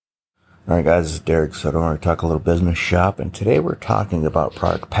Alright guys, this is Derek Soto. We're talk a little business shop, and today we're talking about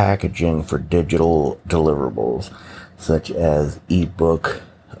product packaging for digital deliverables, such as ebook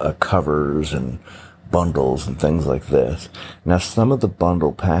covers and bundles and things like this. Now, some of the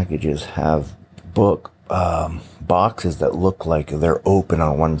bundle packages have book boxes that look like they're open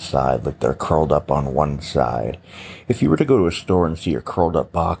on one side, like they're curled up on one side. If you were to go to a store and see a curled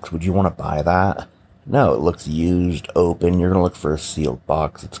up box, would you want to buy that? No, it looks used, open. You're going to look for a sealed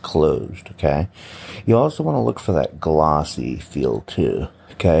box that's closed, okay? You also want to look for that glossy feel too,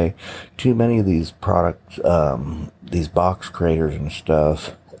 okay? Too many of these products, these box creators and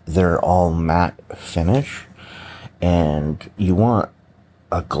stuff, they're all matte finish, and you want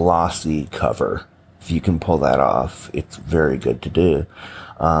a glossy cover. If you can pull that off, it's very good to do.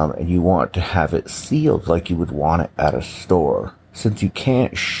 And you want to have it sealed like you would want it at a store. Since you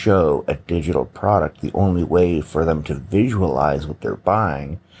can't show a digital product, the only way for them to visualize what they're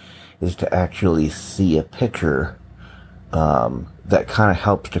buying is to actually see a picture that kind of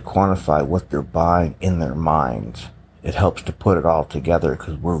helps to quantify what they're buying in their minds. It helps to put it all together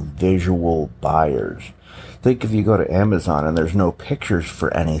because we're visual buyers. Think if you go to Amazon and there's no pictures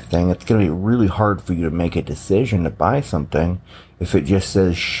for anything, it's going to be really hard for you to make a decision to buy something if it just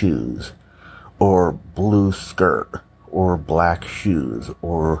says shoes or blue skirt or black shoes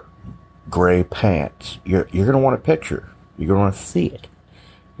or gray pants. You're going to want a picture. You're going to want to see it.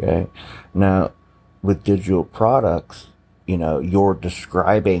 Okay? Now, with digital products, you're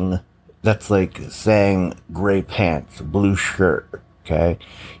describing, that's like saying gray pants, blue shirt. Okay?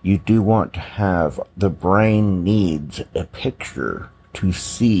 You do want to have, the brain needs a picture to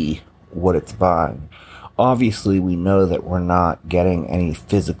see what it's buying. Obviously, we know that we're not getting any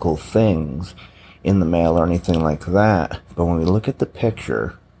physical things in the mail or anything like that, but when we look at the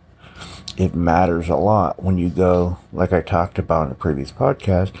picture, it matters a lot. When you go, like I talked about in a previous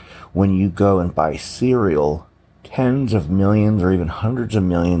podcast, when you go and buy cereal, tens of millions or even hundreds of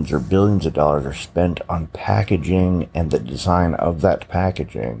millions or billions of dollars are spent on packaging and the design of that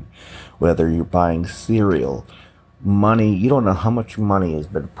packaging. Whether you're buying cereal, money, you don't know how much money has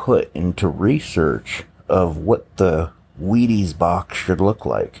been put into research of what the Wheaties box should look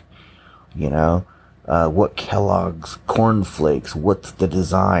like. What Kellogg's Corn Flakes, what's the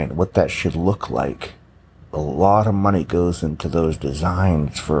design, what that should look like. A lot of money goes into those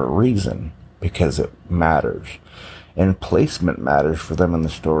designs for a reason, because it matters. And placement matters for them in the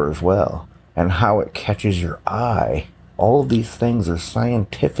store as well. And how it catches your eye. All of these things are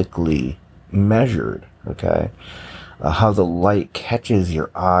scientifically measured, okay? How the light catches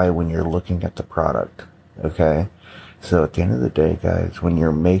your eye when you're looking at the product, okay? So at the end of the day, guys, when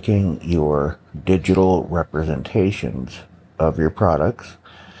you're making your digital representations of your products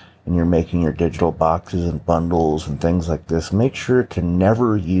and you're making your digital boxes and bundles and things like this, make sure to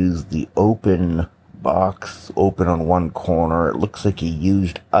never use the open box, open on one corner. It looks like a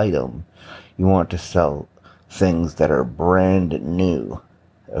used item. You want to sell things that are brand new,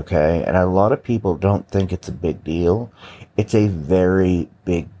 okay? And a lot of people don't think it's a big deal. It's a very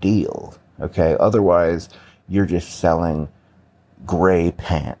big deal, okay? Otherwise, you're just selling gray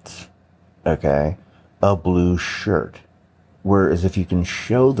pants, okay? A blue shirt. Whereas if you can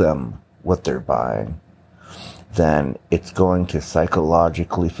show them what they're buying, then it's going to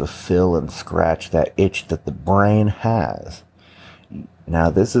psychologically fulfill and scratch that itch that the brain has. Now,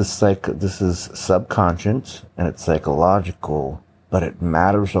 this is subconscious and it's psychological, but it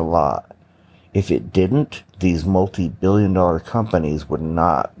matters a lot. If it didn't, these multi-billion-dollar companies would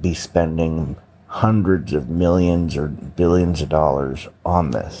not be spending hundreds of millions or billions of dollars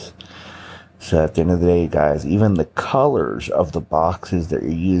on this. So at the end of the day, guys, even the colors of the boxes that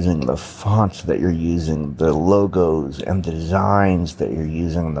you're using, the fonts that you're using, the logos and the designs that you're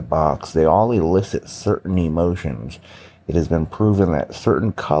using in the box, they all elicit certain emotions. It has been proven that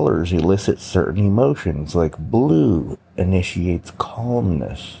certain colors elicit certain emotions, like blue initiates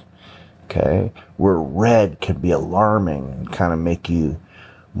calmness, okay? Where red can be alarming and kind of make you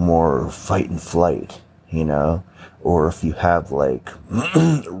more fight and flight, or if you have like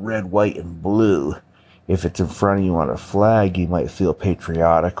red, white, and blue, if it's in front of you on a flag, you might feel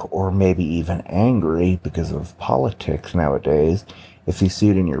patriotic or maybe even angry because of politics nowadays. If you see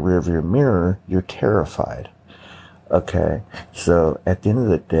it in your rearview mirror, you're terrified. Okay, so at the end of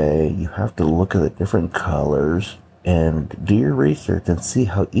the day, you have to look at the different colors and do your research and see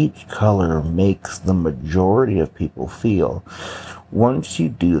how each color makes the majority of people feel. Once you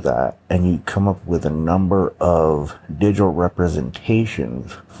do that and you come up with a number of digital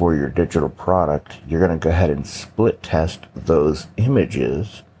representations for your digital product, you're going to go ahead and split test those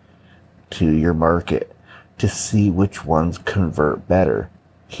images to your market to see which ones convert better.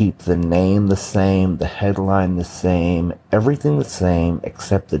 Keep the name the same, the headline the same, everything the same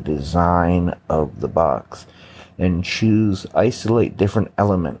except the design of the box. And isolate different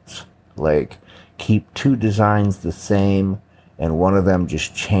elements. Like, keep 2 designs the same and one of them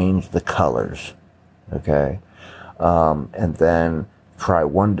just change the colors. Okay? And then try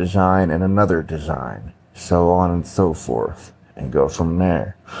one design and another design. So on and so forth. And go from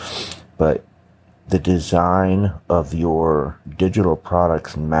there. But the design of your digital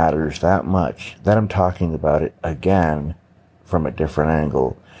products matters that much that I'm talking about it again from a different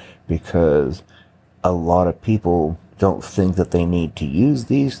angle, because a lot of people don't think that they need to use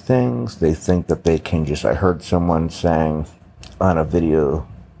these things. They think that they can just, I heard someone saying on a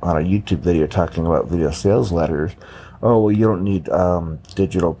YouTube video talking about video sales letters, oh, well, you don't need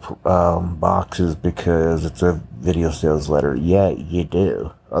digital boxes because it's a video sales letter. Yeah, you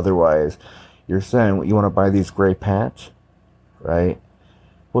do. Otherwise, you're saying, you want to buy these gray pants, right?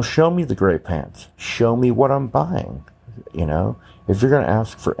 Well, show me the gray pants. Show me what I'm buying. You know, if you're going to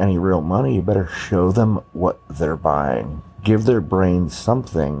ask for any real money, you better show them what they're buying. Give their brain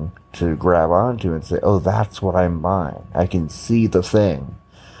something to grab onto and say, oh, that's what I'm buying. I can see the thing.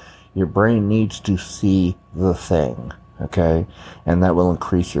 Your brain needs to see the thing, okay? And that will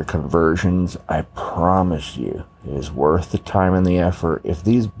increase your conversions. I promise you, it is worth the time and the effort. If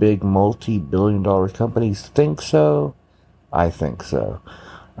these big multi-billion-dollar companies think so, I think so.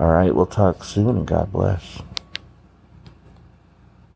 All right, we'll talk soon, and God bless.